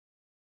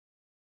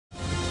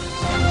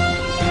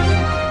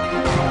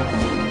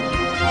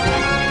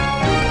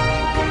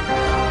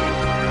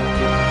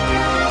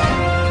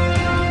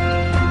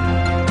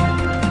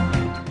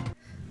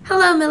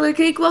Miller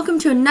Creek, welcome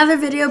to another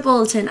video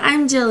bulletin.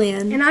 I'm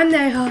Jillian. And I'm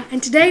Neha,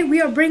 and today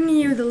we are bringing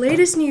you the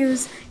latest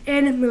news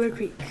in Miller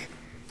Creek.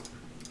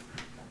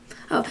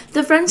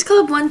 The Friends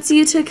Club wants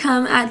you to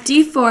come at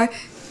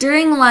D4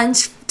 during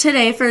lunch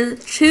today for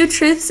two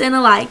truths and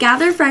a lie.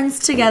 Gather friends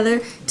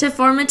together to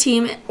form a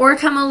team or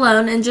come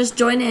alone and just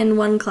join in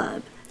one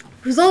club.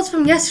 Results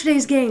from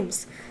yesterday's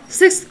games.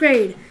 6th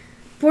grade,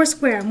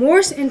 Foursquare,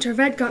 Morse and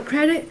Tervet got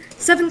credit.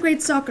 7th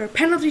grade soccer,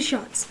 penalty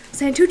shots.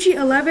 Santucci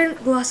 11,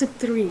 Glossop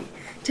 3.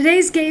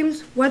 Today's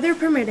games, weather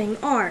permitting,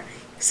 are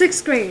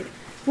 6th grade,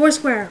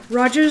 Foursquare,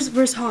 Rogers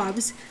vs.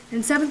 Hobbs,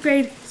 and 7th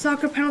grade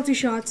soccer penalty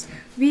shots,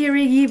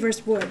 Villarigi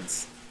vs.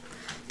 Woods.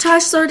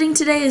 Trash sorting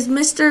today is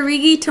Mr.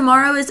 Rigi.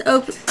 Tomorrow is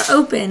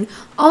open.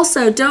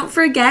 Also, don't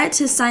forget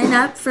to sign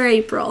up for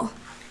April.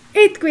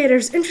 8th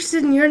graders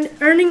interested in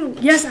earning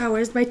yes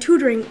hours by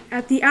tutoring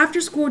at the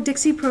after-school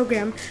Dixie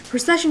program for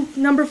session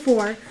number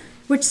 4,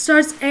 which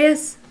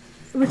starts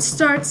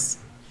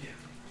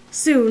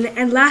soon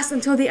and lasts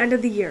until the end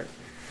of the year.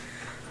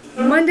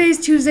 Mondays,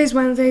 Tuesdays,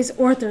 Wednesdays,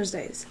 or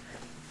Thursdays.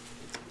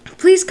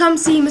 Please come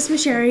see Ms.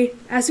 Masheri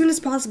as soon as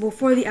possible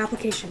for the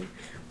application.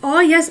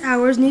 All yes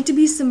hours need to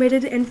be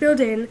submitted and filled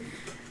in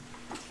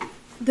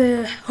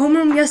the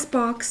homeroom yes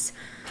box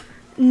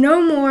no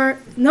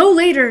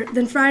later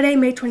than Friday,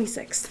 May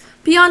 26th.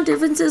 Beyond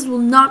Differences will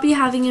not be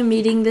having a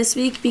meeting this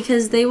week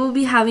because they will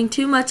be having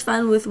too much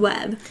fun with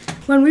web.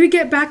 When we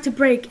get back to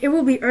break, it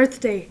will be Earth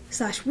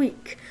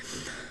Day/week.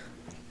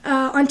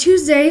 On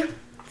Tuesday,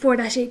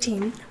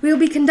 4-18, we will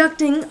be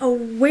conducting a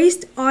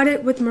waste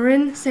audit with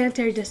Marin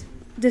Sanitary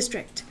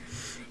District,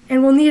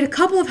 and we'll need a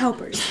couple of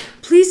helpers.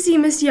 Please see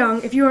Miss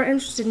Young if you are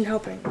interested in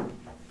helping.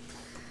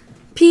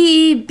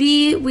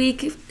 PEB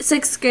week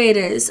 6th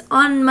graders.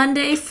 On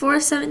Monday,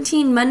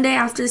 4/17, Monday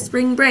after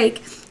spring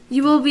break,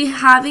 you will be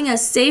having a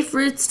Safe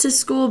Routes to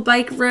School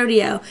bike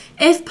rodeo.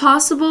 If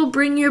possible,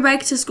 bring your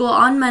bike to school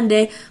on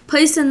Monday,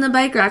 place in the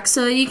bike rack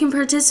so that you can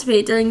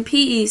participate during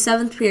PE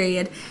 7th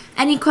period.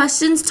 Any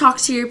questions, talk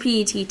to your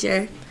PE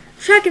teacher.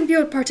 Track and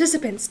field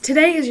participants,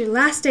 today is your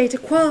last day to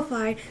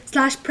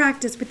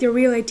qualify/practice with your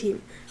relay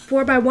team,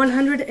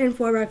 4x100 and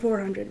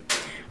 4x400.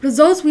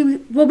 Results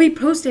will be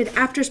posted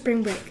after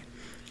spring break.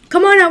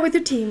 Come on out with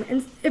your team,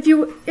 and if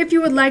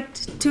you would like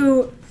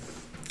to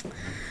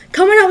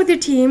come on out with your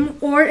team,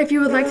 or if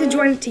you would like to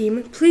join a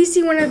team, please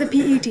see one of the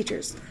PE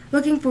teachers.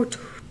 Looking for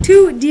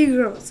two D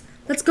girls.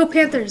 Let's go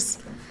Panthers!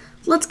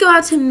 Let's go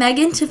out to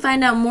Megan to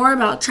find out more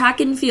about track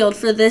and field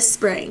for this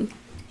spring.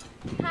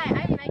 Hi,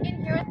 I'm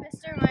Megan here with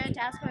Mr. Arroyo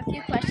to ask him a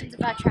few questions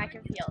about track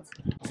and field.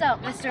 So,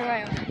 Mr.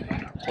 Arroyo,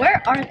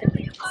 where are the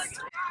meets?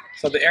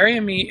 So the area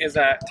meet is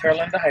at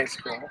Terralinda High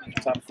School.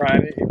 It's on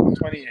Friday, April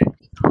 28th.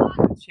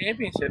 The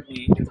championship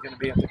meet is going to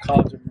be at the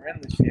College of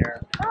Marin this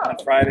year on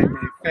Friday,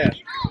 May 5th.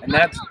 And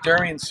that's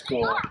during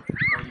school.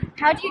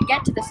 How do you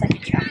get to the second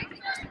track meet?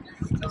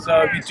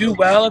 So if you do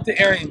well at the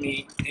area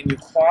meet and you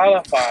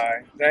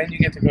qualify, then you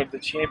get to go to the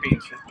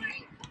championship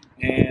meet.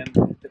 And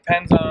it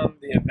depends on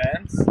the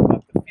events.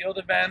 But the field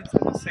events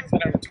and the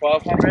 600 and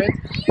 1200,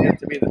 you have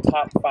to be the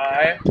top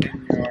 5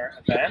 in your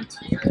event.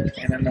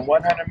 And then the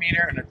 100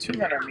 meter and the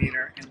 200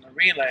 meter in the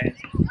relays,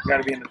 you got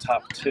to be in the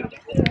top 2.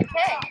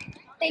 Okay.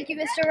 Thank you,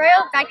 Mr.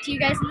 Royal. Back to you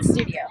guys in the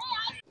studio.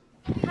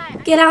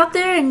 Get out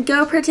there and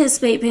go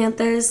participate,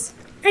 Panthers.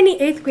 Any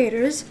 8th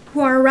graders who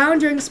are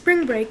around during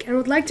spring break and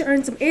would like to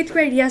earn some 8th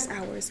grade yes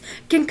hours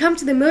can come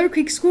to the Miller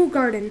Creek School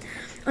Garden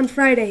on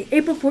Friday,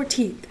 April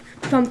 14th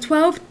from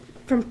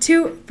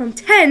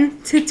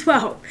 10 to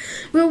 12.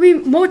 We'll be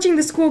mulching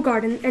the school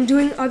garden and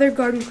doing other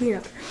garden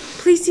cleanup.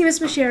 Please see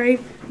Ms. Masheri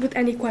with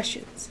any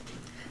questions.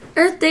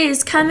 Earth Day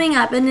is coming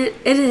up, and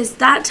it is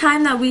that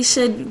time that we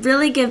should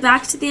really give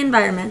back to the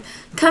environment.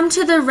 Come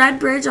to the Red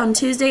Bridge on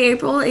Tuesday,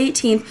 April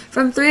 18th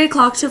from 3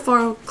 o'clock to 4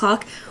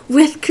 o'clock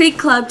with Creek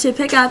Club to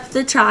pick up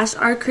the trash in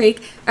our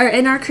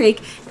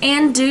creek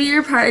and do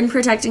your part in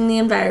protecting the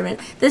environment.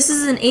 This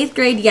is an 8th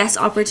grade yes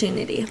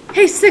opportunity.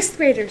 Hey 6th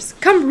graders,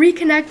 come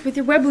reconnect with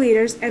your web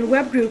leaders and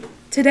web group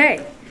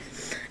today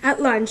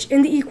at lunch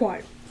in the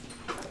E-Quad.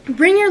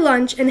 Bring your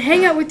lunch and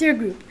hang out with your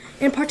group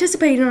and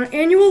participate in our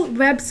annual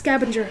web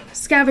scavenger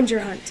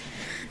hunt.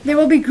 There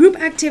will be group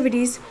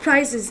activities,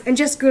 prizes, and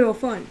just good old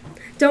fun.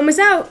 Don't miss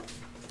out!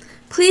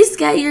 Please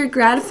get your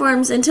grad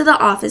forms into the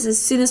office as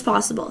soon as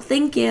possible.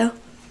 Thank you.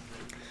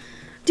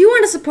 Do you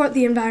want to support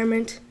the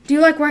environment? Do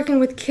you like working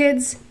with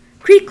kids?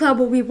 Creek Club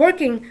will be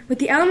working with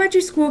the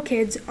elementary school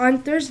kids on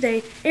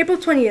Thursday, April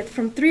 20th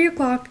from 3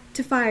 o'clock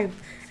to 5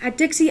 at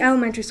Dixie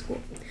Elementary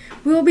School.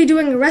 We will be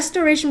doing a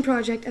restoration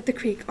project at the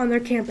creek on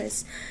their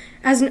campus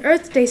as an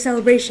Earth Day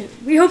celebration.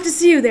 We hope to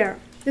see you there.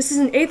 This is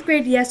an 8th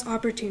grade yes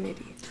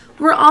opportunity.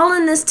 We're all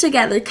in this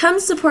together. Come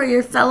support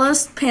your fellow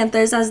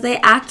Panthers as they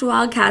act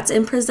Wildcats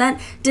and present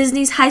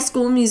Disney's High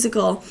School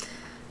Musical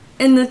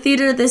in the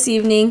theater this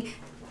evening,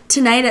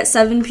 tonight at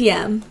 7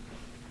 p.m.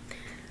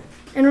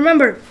 And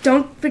remember,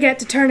 don't forget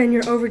to turn in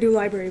your overdue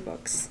library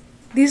books.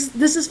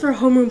 This is for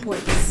homeroom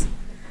points.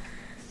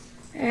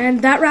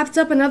 And that wraps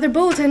up another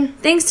bulletin.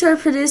 Thanks to our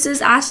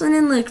producers Ashlyn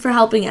and Luke for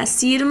helping us.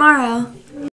 See you tomorrow.